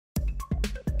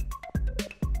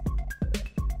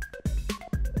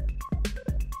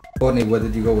Courtney, where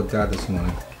did you go with Dad this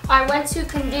morning? I went to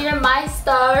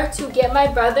Konditormeister to get my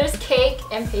brother's cake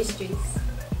and pastries.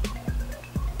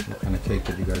 What kind of cake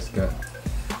did you guys get?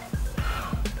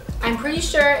 I'm pretty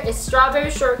sure it's strawberry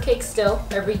shortcake still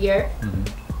every year.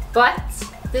 But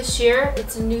this year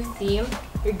it's a new theme.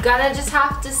 You're gonna just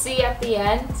have to see at the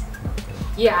end.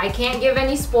 Yeah, I can't give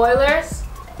any spoilers,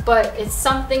 but it's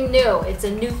something new. It's a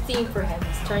new theme for him.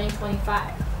 He's turning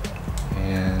 25.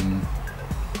 And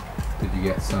did you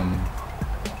get some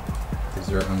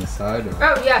dessert on the side? Or?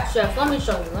 Oh yeah, chef. Let me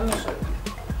show you.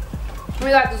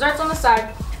 We got desserts on the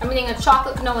side. I'm eating a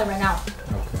chocolate cannoli right now.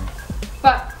 Okay.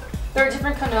 But there are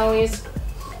different cannolis.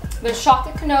 There's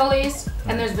chocolate cannolis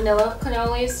and there's vanilla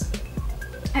cannolis.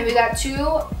 And we got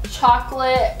 2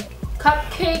 chocolate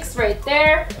cupcakes right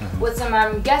there with some,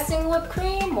 I'm guessing, whipped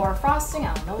cream or frosting.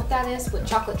 I don't know what that is, with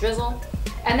chocolate drizzle.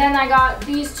 And then I got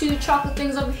these 2 chocolate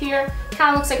things over here.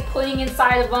 Kind of looks like pudding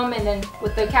inside of them, and then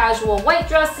with the casual white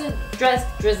dress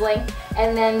drizzling,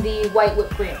 and then the white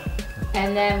whipped cream.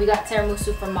 And then we got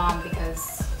tiramisu for Mom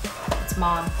because it's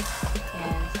Mom,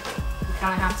 and we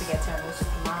kind of have to get tiramisu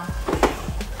for Mom.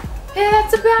 And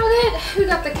that's about it. We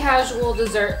got the casual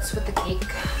desserts with the cake.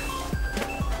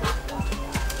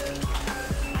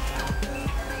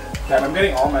 Dad, I'm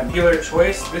getting all my dealer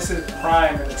choice. This is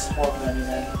prime and it's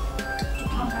 $12.99.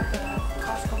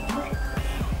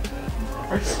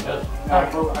 No, I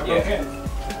broke in.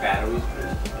 Batteries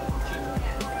pretty cheap.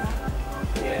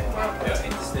 Yeah,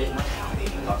 interstate much.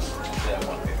 $80.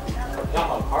 150. Yeah,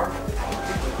 on par.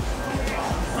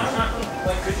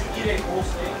 Like, could you eat a whole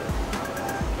steak?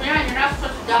 Yeah, you're not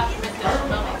supposed to document this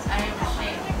moments. I am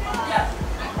ashamed. Yeah.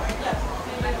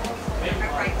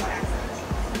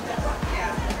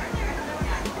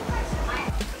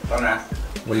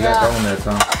 What do you got going there,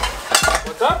 Tom?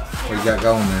 What's up? What do you got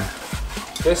going there?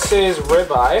 This is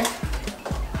ribeye,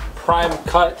 prime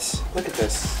cut. Look at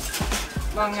this.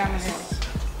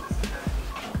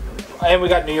 And we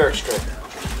got New York strip,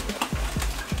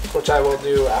 which I will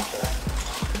do after.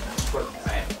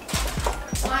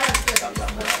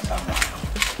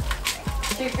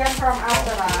 Chicken from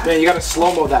outside. Man, you gotta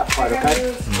slow-mo that part,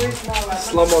 okay?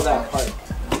 Slow-mo that part.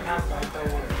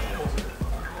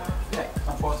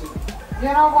 You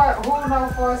know what? Who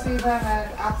knows Four Seasons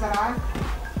and outside?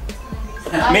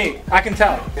 Me, I can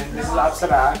tell. This is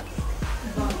Amsterdam.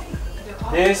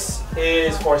 This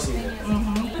is Four Seasons.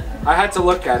 I had to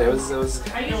look at it. It was.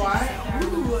 Are you what?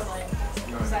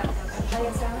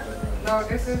 No,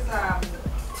 this is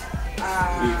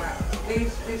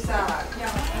beef salad.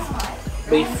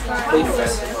 Beef.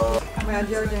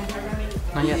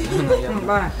 Not yet.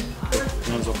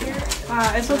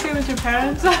 It's okay with your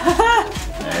parents.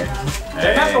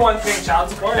 That's the one thing, child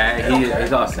support.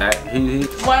 He's all set.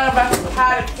 One of us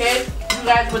had a kid. You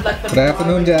guys would like the. Good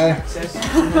afternoon, Jay.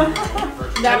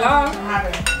 Hello.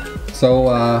 So,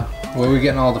 where are we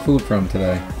getting all the food from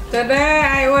today? Today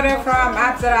I ordered from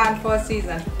Amsterdam Four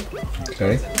Seasons.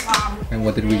 Okay. And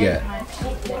what did we get? I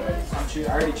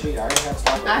already cheated. I already had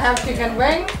stuff. I have chicken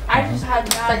wing. I just had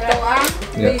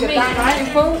Yep. The Thai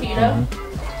food.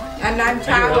 And I'm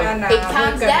chow and 8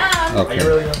 pounds down. Are you Okay.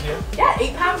 really gonna do it? Yeah,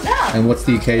 8 pounds down. And what's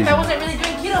the occasion? If I wasn't really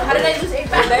doing keto, how did I lose 8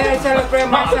 pounds? Today I celebrate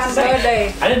my son's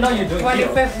birthday. I didn't know you were doing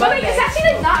keto. 25th But like, birthday. it's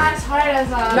actually like not as hard as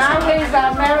Now he's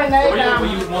What marinated do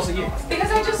you mostly eat? because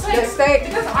I just the steak.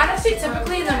 because honestly,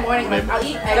 typically in the morning, like I'll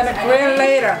eat eggs. Gonna grill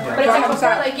later. But it's like before,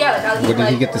 like I'll eat Where did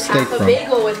he like get the steak half a from?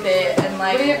 bagel with it and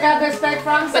like. Where you got the steak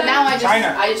from? But now I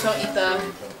China. just don't eat the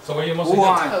So what do you mostly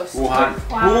toast. Wuhan.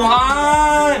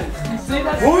 Wuhan!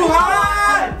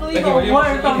 Wuhan! Believe a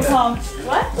word from Tom.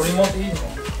 What? What do you mostly eat?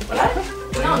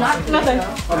 No, not nothing.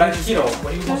 Oh, that's keto.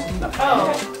 What do you mostly eat?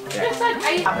 Oh. Just like I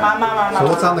eat. So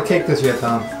what's on the cake this year,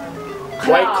 Tom?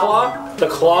 White claw? The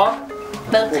claw?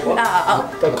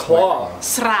 The claw.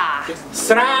 Sra.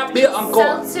 Sra beer uncle.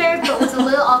 Seltzer, but with a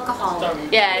little alcohol.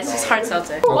 Yeah, it's just hard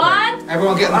seltzer. Okay. One.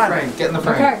 Everyone get in the frame. Get in the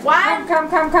frame. Okay. One. Come.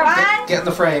 Get in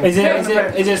the frame. Is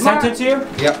it centered to you?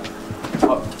 Yep.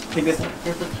 Take this.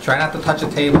 Try not to touch a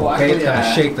table, okay? It's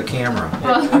gonna shake the camera.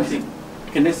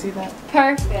 Can they see that?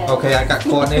 Perfect. Okay, I got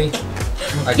Courtney.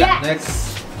 I got Nick.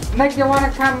 Nick, you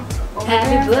wanna come over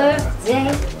Happy there?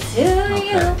 birthday to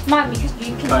you. Mommy, you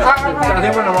can. I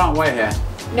think we're in the wrong way here.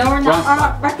 No, we're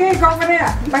not. Becky, go over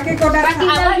there. Becky, go that Becky,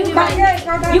 side. no, you Becky, right.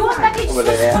 go that You want side. Becky to Over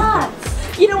switch there.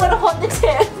 spots. You don't want to hold this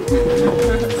hand.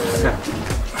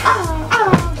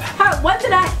 What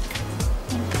did I?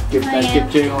 Give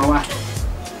Jay one.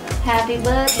 Happy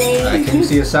birthday. Can you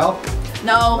see yourself?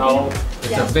 No.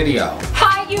 It's a video.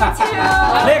 Hi, YouTube.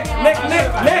 Nick.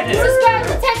 Subscribe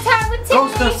to Tech Time with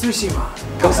Ghost of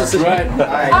Tsushima. Ghost of Tsushima. Oh,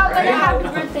 then happy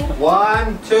birthday.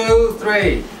 1, 2,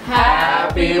 3.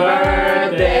 Happy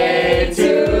birthday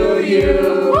to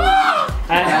you.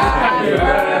 Happy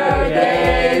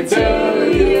birthday to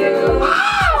you.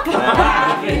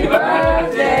 Happy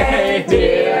birthday,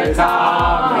 dear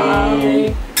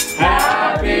Tommy.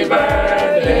 Happy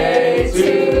birthday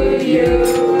to you.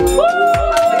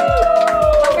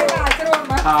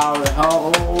 How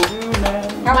old you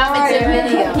man? Mom, it's a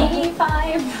video.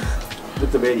 85.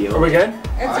 With the video. Are we good?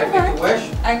 It's Alright, okay. make a wish.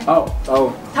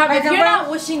 Oh. Tom, if you're not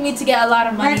wishing me to get a lot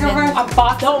of money, then a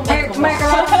box don't make a Make a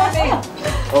lot of money.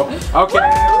 Oh. Okay.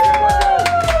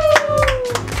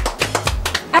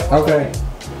 Okay.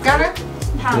 Got it?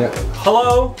 Yeah.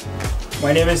 Hello,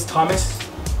 my name is Thomas.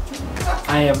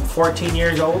 I am 14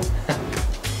 years old.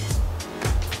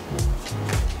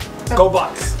 Go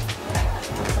Bucks.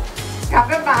 Cặp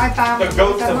rất đại tao. The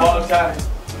ghost of all time.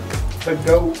 The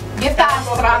GOAT. Give that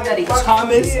strawberry.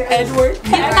 Thomas Edward.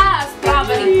 Give that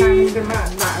strawberry.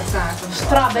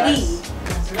 Strawberry.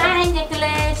 Hi,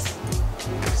 Nicholas.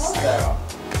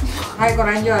 Hay còn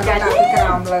anh giờ nó đặt cái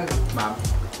còng lên. Mom.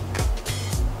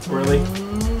 Really?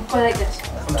 Go like this.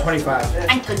 I'm 25.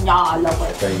 Anh cần nhỏ là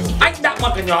vậy. Anh đã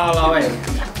mặc cái nhỏ rồi.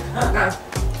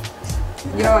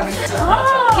 Giờ này.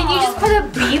 Can you just put a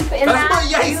beep in that? Are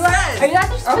you allowed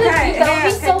to just put a Okay, beep? That would be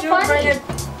here, so can you bring funny. it?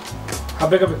 How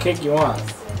big of a cake you want?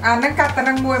 À, nó cắt tao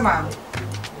đang mua mà.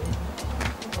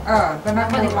 Tao đang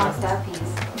Nobody mua mà. wants that piece.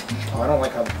 Oh, I don't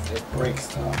like how it breaks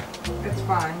though. It's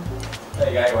fine.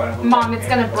 Hey, guy, you wanna move Mom, that it's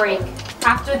cake? gonna break.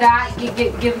 After that, you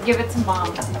give it to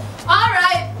Mom.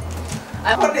 Alright.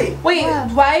 Wait,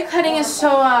 why are you cutting it so,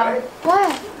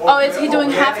 What? Oh, is he doing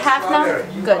half now?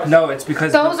 Good. No, it's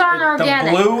because Those aren't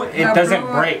organic. The blue, it The doesn't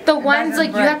blue- break. The ones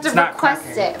like you have to It's not request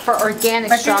cracking. it for organic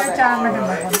But you strawberry. cho mình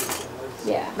được.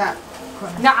 Yeah. That.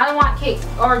 No, I don't want cake.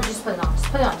 Or just put it on.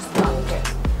 Just put it on. Just put it on. Who cares?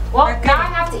 Well, Okay. now I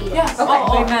have to eat it. Yes. Okay,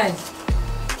 Oh, very nice.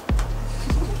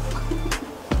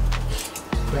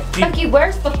 Becky,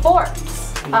 where's the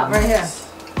forks? Oh, Right here.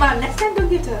 Mom, next time don't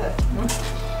give to her.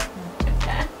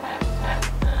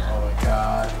 Oh my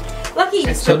god.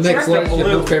 Lucky. So Nick, what is your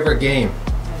new favorite game?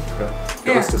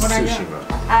 Ghost of Tsushima.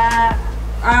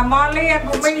 Molly and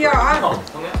Gumi, you're on.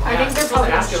 I think they're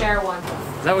supposed to share one.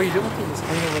 Is that what you do with it? Just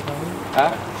clean it with onion?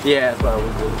 Huh? Yeah, that's what I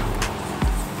would do.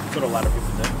 That's what a lot of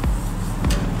people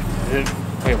do.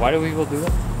 Wait, why do people do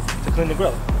that? To clean the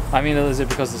grill. I mean, is it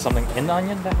because there's something in the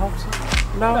onion that helps it?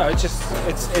 No, it's just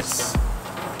it's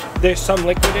there's some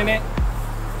liquid in it,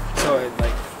 so it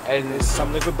like and there's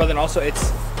some liquid, but then also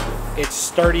it's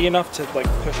sturdy enough to like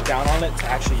push down on it to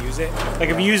actually use it. Like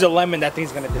if you use a lemon, that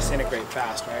thing's gonna disintegrate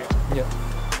fast, right? Yeah.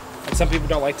 And some people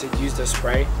don't like to use the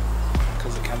spray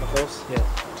because of chemicals. Yeah.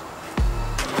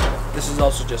 This is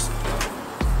also just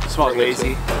Smells we're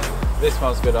lazy. This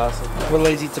smells good, awesome. We're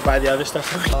lazy to buy the other stuff.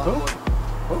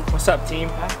 What's up, team?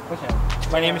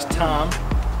 My name is Tom.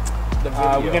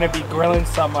 We're gonna be grilling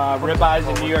some ribeyes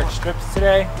and New York strips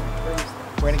today.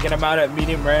 We're gonna get them out at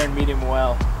medium rare and medium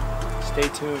well. Stay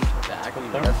tuned.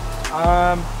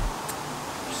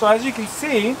 So as you can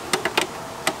see,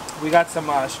 we got some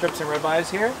strips and ribeyes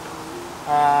here,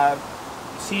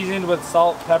 seasoned with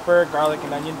salt, pepper, garlic,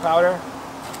 and onion powder.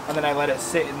 And then I let it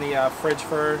sit in the fridge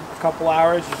for a couple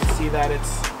hours. You can see that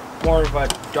it's more of a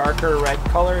darker red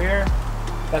color here.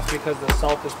 That's because the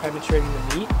salt is penetrating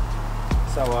the meat,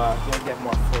 so you'll get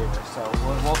more flavor. So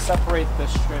we'll separate the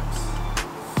strips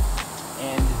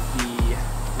and the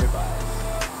ribeyes.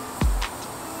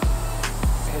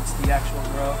 It's the actual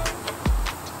grill.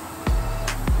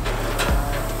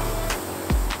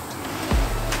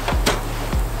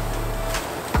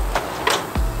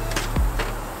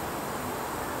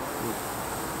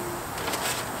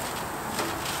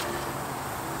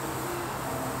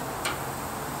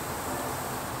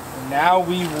 Now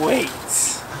we wait.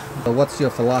 So what's your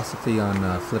philosophy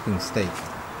on flipping steak?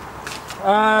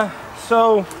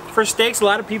 So for steaks, a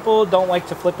lot of people don't like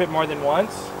to flip it more than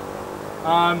once.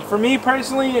 For me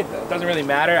personally, it doesn't really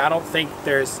matter. I don't think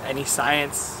there's any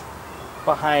science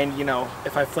behind, you know,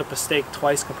 if I flip a steak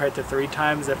twice compared to 3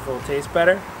 times, that it will taste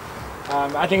better.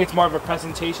 I think it's more of a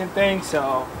presentation thing.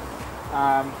 So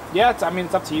yeah, I mean,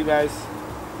 it's up to you guys.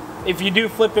 If you do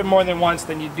flip it more than once,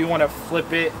 then you do want to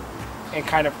flip it and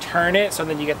kind of turn it so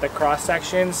then you get the cross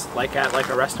sections like at like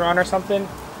a restaurant or something.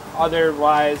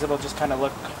 Otherwise it'll just kind of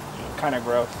look kind of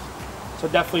gross. So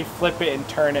definitely flip it and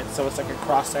turn it so it's like a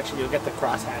cross section. You'll get the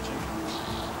cross hatching.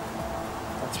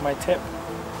 That's my tip.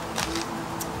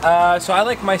 So I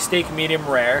like my steak medium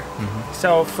rare.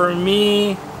 So for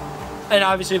me, and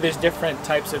obviously there's different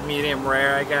types of medium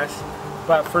rare, I guess.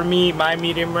 But for me, my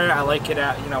medium rare, I like it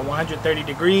at 130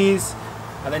 degrees,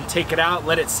 and then take it out,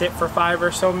 let it sit for 5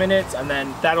 or so minutes, and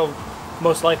then that'll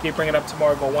most likely bring it up to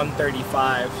more of a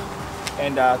 135,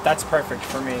 and that's perfect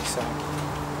for me. So,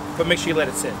 but make sure you let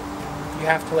it sit. You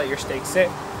have to let your steak sit,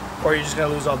 or you're just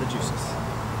gonna lose all the juices.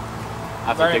 I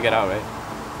have to take it out, right?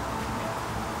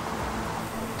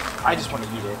 I just want to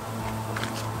eat it.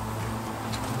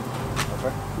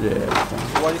 Okay.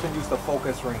 Yeah. Well, you can use the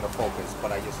focus ring to focus,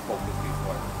 but I just focus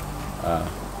before.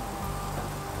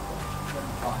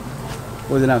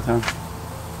 What is it now, Tom?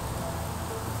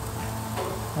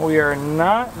 We are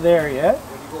not there yet.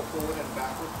 When you go forward and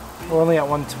backward, We're only at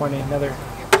 120.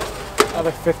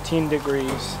 Another 15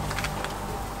 degrees.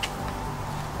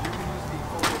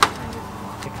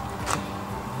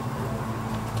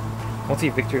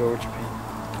 Multi-victory over Japan.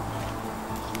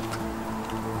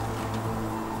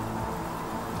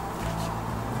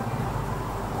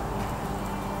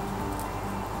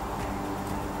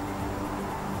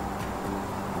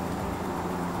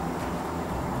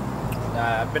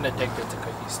 I've been addicted to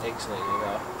cooking steaks lately,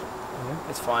 though.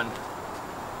 It's fun.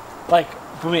 Like,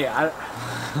 for me,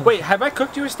 wait, have I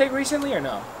cooked you a steak recently or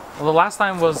no? Well, the last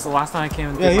time I came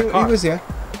and did my Yeah, car. he was here.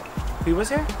 He was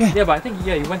here? Yeah, but I think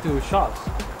you went to Shaw's.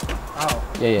 Oh.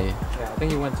 Yeah. Yeah, I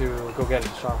think you went to go get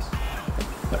it at Shaw's.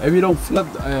 If you don't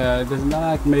flip, does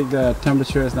not make the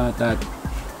temperature is not that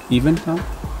even, Tom?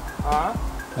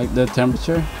 Like the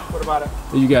temperature? What about it?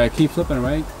 You gotta keep flipping,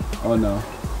 right? Oh no.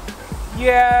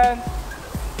 Yeah.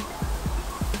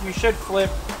 You should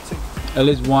flip to... At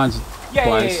least once,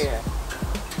 twice. Yeah.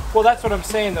 Well, that's what I'm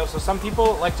saying, though. So some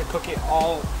people like to cook it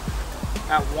all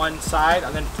at one side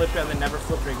and then flip it and then never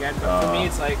flip it again. But for me,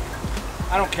 it's like,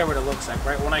 I don't care what it looks like,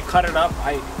 right? When I cut it up,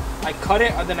 I cut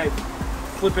it and then I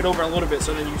flip it over a little bit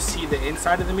so then you see the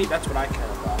inside of the meat. That's what I care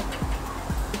about.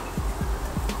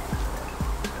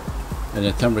 And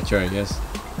the temperature, I guess.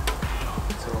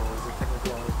 So is it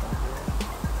technically always down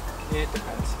here? It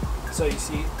depends. So you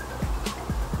see,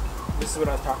 this is what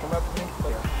I was talking about for me.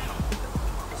 Like,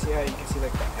 see how you can see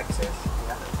like the X's?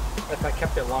 Yeah. If I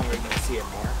kept it longer, you can see it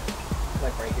more.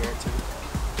 Like right here too.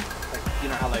 Like, you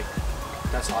know how like,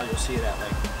 that's all you'll see it at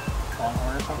like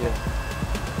Longhorn or something?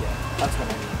 Yeah, that's what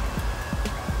I mean.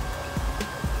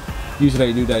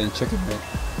 Usually they do that in chicken, right?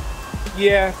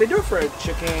 Yeah, they do it for a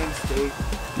chicken, steak.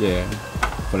 Yeah,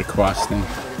 for the cross thing.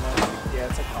 Pretty much. Yeah,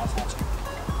 it's a cross hatching.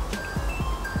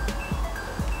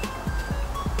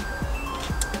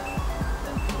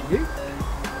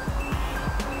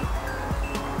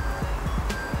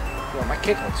 Yo, my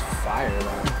cake looks fire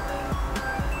though.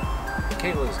 The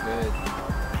cake looks good.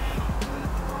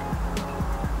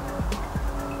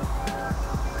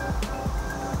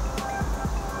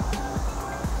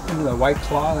 The White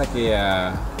Claw, like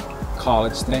a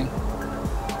college thing.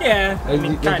 Yeah, I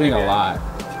mean, They're doing a lot.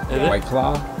 Yeah. White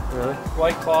Claw. Really?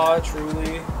 White Claw,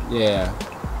 Truly. Yeah,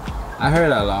 I heard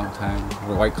that a long time.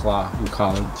 The White Claw in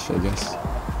college, I guess.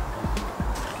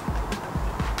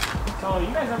 So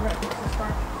you guys ever at this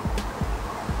car?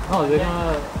 No, they're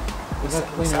gonna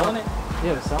clean it selling up. it?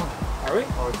 Yeah, they're selling it. Are we?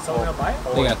 Or someone gonna buy it?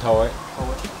 They gotta tow it.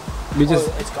 We just,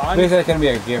 it's gone? basically it's gonna be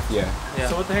a gift, yeah. Yeah.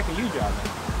 So what the heck are you driving?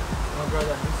 I'm gonna drive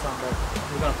that Nissan back.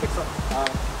 We're gonna fix up.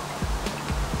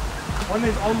 When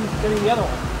is getting the other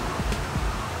one?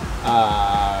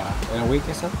 In a week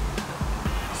or so?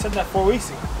 You said that 4 weeks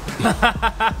ago.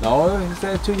 No, he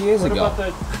said 2 years What ago. about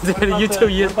the You 2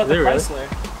 years What about the really? Chrysler?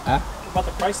 Huh? What about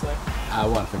the Chrysler? I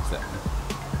want to fix that.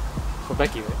 For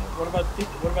Becky, right? What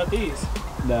about these?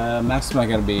 The Maxima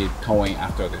gonna be towing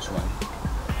after this one.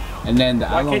 And then the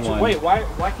Why other can't you one. wait?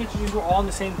 Why can't you use them all on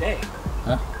the same day?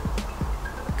 Huh?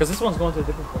 Because this one's going to a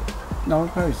different place. No,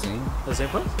 it's probably the same. The same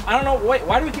place? I don't know. Wait,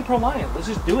 why do we keep prolonging it? Let's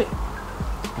just do it.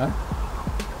 Huh?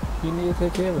 You need to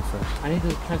take care of it first. I need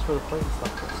to transfer the plate and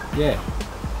stuff first. Yeah.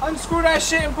 Unscrew that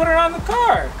shit and put it on the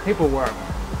car. Paperwork.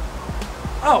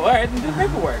 Oh, alright, then do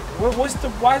paperwork. Why is the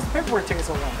paperwork taking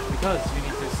so long? Because you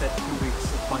need to set 2 weeks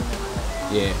appointment.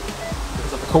 Yeah.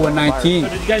 Because of the So COVID-19.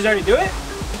 did you guys already do it?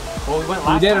 Well, we went We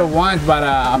last did it time. once, but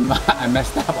I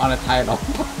messed up on the title.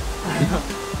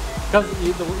 Because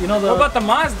you know the... What about the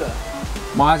Mazda?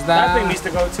 Mazda. That thing needs to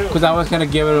go too. Because I was gonna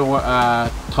give it a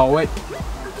tow it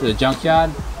to the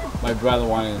junkyard. My brother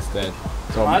wanted it instead.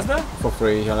 So Mazda? For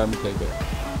free, he'll let me take it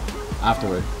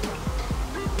afterward.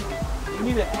 You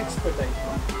need an expedite.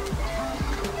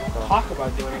 Talk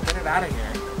about doing it. Get it out of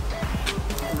here.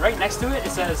 And right next to it,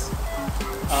 it says,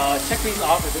 check these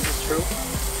off if this is true.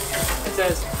 It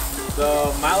says,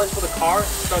 the mileage for the car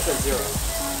starts at 0.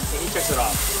 And he checks it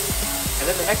off. And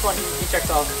then the next one, he checks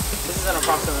off, this is an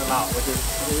approximate amount, which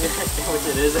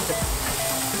it is.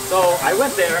 So I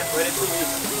went there, waited 2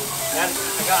 weeks, I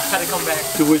had to come back.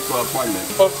 2 weeks for appointment.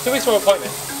 For 2 weeks for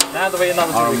appointment. Now I have to wait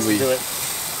another 2 weeks to do it.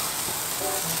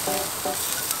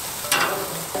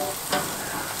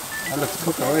 That looks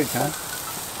cooked already, huh?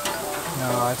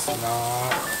 No, it's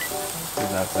not. Is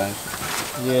that fast?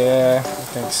 Yeah, I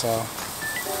think so.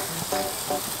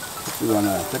 You want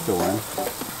a thicker one?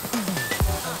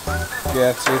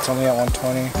 Yeah, see, it's only at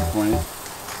 120. 20.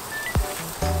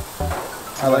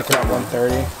 I like it at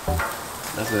 130.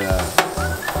 That's a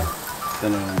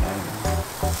thinner than that.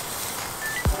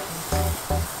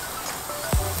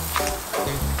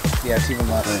 Yeah, it's even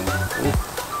less.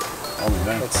 Oh my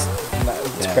god.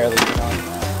 It's barely done.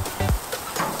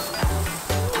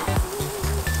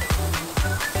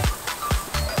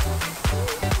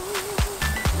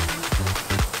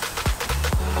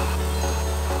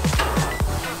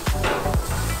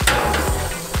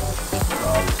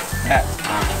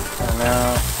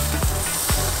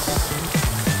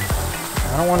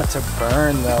 I don't want it to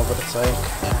burn though, but it's like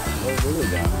it's really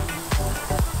done.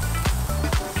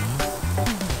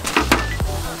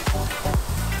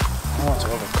 I don't want it to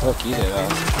overcook either.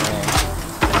 That's the thing.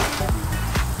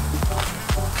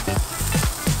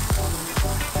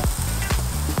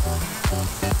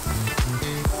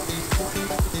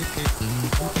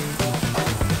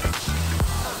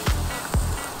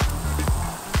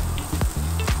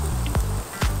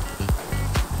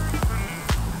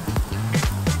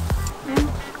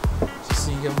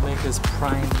 This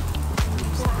prime.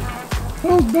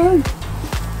 Oh, burn.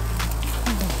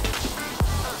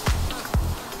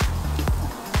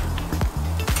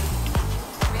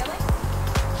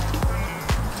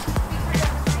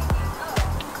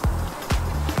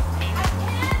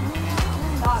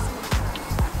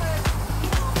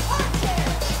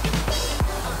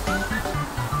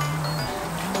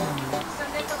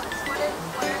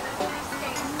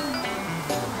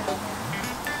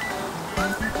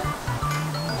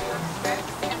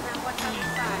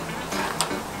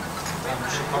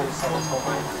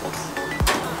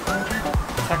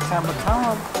 Tech time with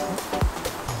Tom.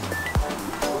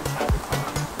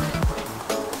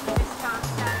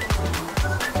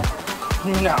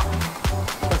 No,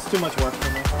 that's too much work for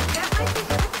me.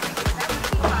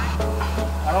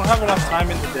 I don't have enough time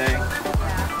in the day.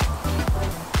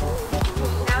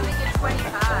 Now they get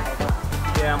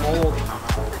 25. Yeah, I'm old.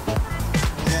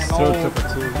 Yeah, I'm So old. took a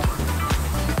 2.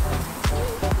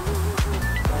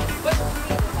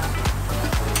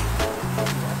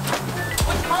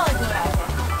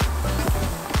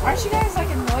 Aren't you guys like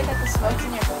annoyed that the smoke's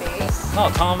in your face? No,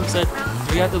 Tom said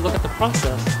we have to look at the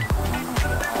process.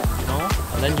 You know?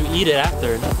 And then you eat it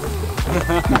after.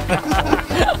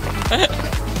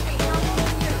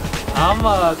 I'm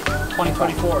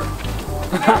 2024.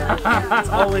 It's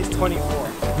always 24.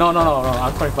 No,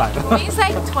 I'm 25. He's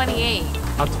like 28.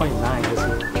 I'm 29 this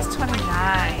year. He's 29.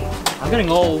 I'm getting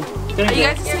old. Are you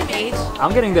guys the same age?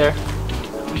 I'm getting there.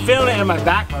 I'm feeling it in my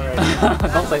back already.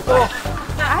 Don't say that.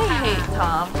 I hate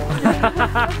Tom.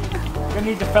 I'm gonna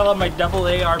need to fill out my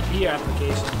AA RP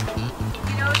application.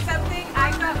 You know something?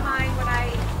 I got mine when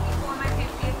before my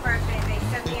 50th birthday, they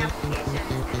sent the application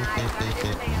and I got it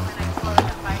in the mail and I told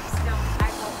them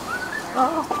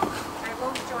I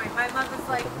won't join. My mother's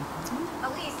like,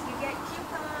 Elise, you get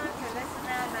coupons and this and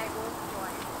that and I won't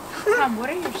join. Tom, what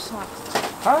are your socks?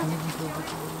 Huh?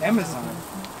 Amazon.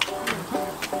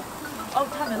 Oh,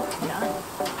 Tom, it looks done.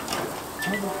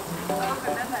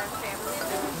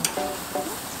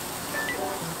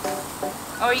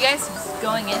 Oh, are you guys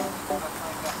going in?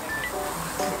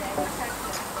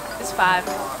 It's 5. You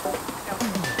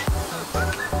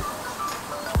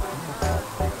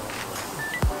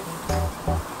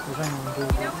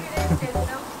know what it is? There's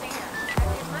no fan.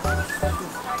 It must be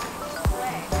something starting to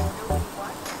display. Nobody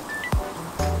watching.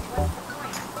 What's the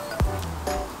point?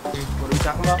 What are we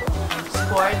talking about?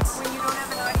 Sports. When you don't have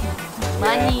an audience?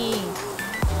 Money.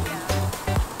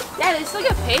 Yeah, they still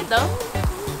get paid though.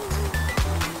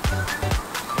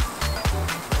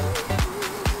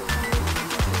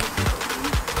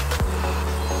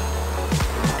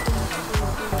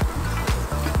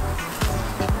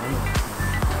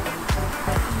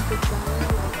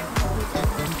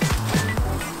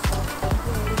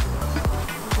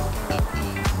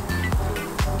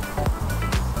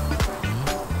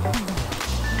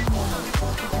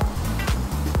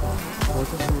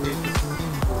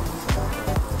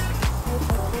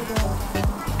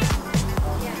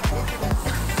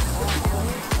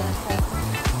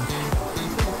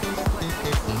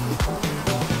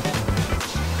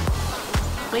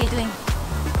 What are you doing?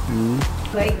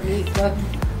 Like me, look.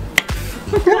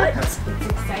 What? It's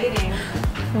exciting.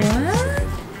 What?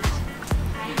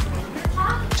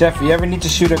 Jeff, you ever need to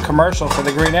shoot a commercial for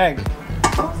the green egg?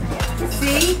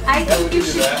 See? I think you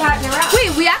should partner up.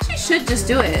 Wait, we actually should just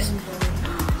do it.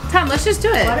 Tom, let's just do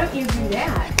it. Why don't you do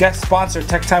that? Guest sponsor,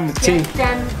 Tech Time with T. Get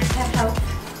them to help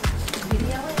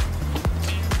video it.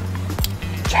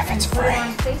 Jeff, it's Put free. it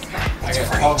on Facebook. I got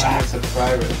 1,200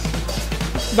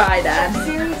 subscribers. Bye, Dad.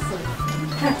 Seriously.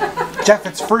 Jeff,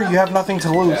 it's free. You have nothing to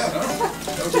lose.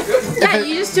 Yeah,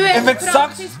 you just do it. If and it put on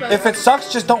sucks, Facebook. if it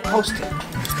sucks, just don't post it.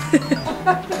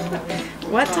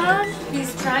 What, Tom?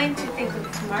 He's trying to think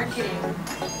of marketing.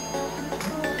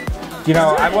 You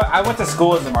know, I went to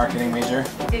school as a marketing major.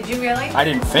 Did you really? I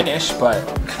didn't finish, but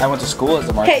I went to school as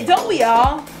a marketing. Hey, don't we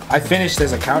all? I finished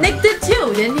as accounting. Nick did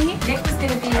too, didn't he? Nick was going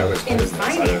to be I was in business.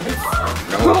 I finance. didn't.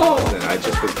 No, I wasn't. I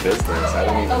just was business. I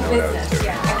didn't even know what I was Business, doing.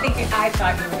 yeah. I think I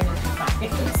thought you were going to do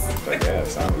finance. But yeah,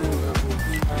 it's not really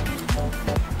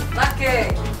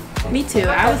Lucky. Me too.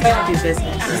 I was gonna do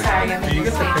business. I'm sorry, I'm in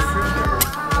the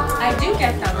I do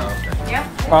get them.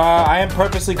 Yep. I am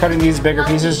purposely cutting these bigger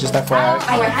pieces, just FYI.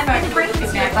 I'm going to bring it to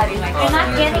you, buddy. I'm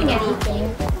not getting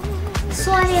anything.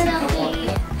 Sorry,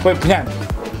 nothing. Wait, Pam.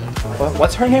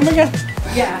 What's her name again?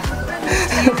 Yeah.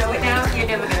 Do you know it now? You're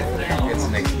never going to forget. It's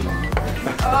Nick's mom.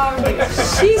 Oh, Nick.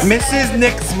 Mrs.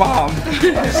 Nick's mom.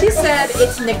 She said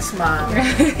it's Nick's mom.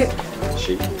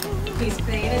 She. He's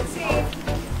playing it safe.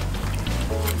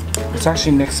 It's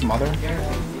actually Nick's mother.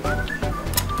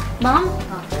 Mom?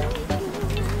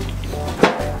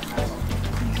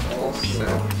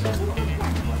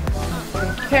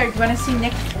 Carrie, do you want to see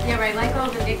Nick? Yeah, I like all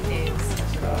the nicknames.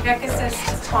 Becca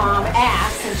says Tom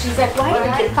Ass, and she's like, why do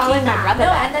you keep calling my brother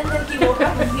that? and then he woke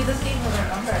up and he doesn't even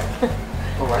remember.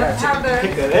 Oh, I gotta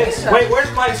take a pic of this. Wait,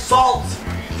 where's my salt?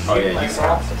 Oh yeah, you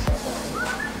salt.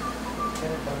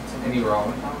 Any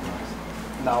wrong?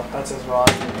 No, that's as raw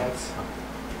as it gets.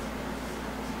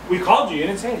 We called you. You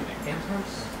didn't say anything.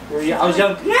 I was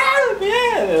yelling,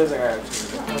 yeah. It was like, alright.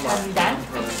 Have you done?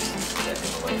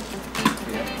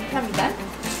 Have you done?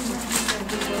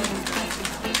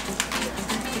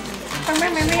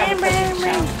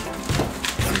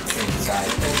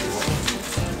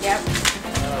 Yep.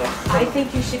 I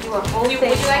think you should do a whole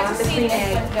thing on the green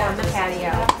egg on the patio.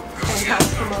 And help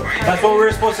promote That's what we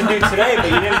were supposed to do today, but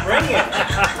you didn't bring it.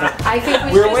 I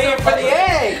think We were waiting for the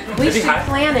egg. We should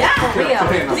plan it for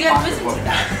real. You guys listen to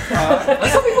that.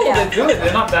 Some people that do it,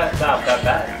 they're not that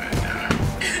bad.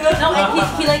 No,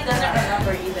 and he like doesn't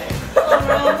remember either. Oh,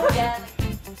 no. Yeah.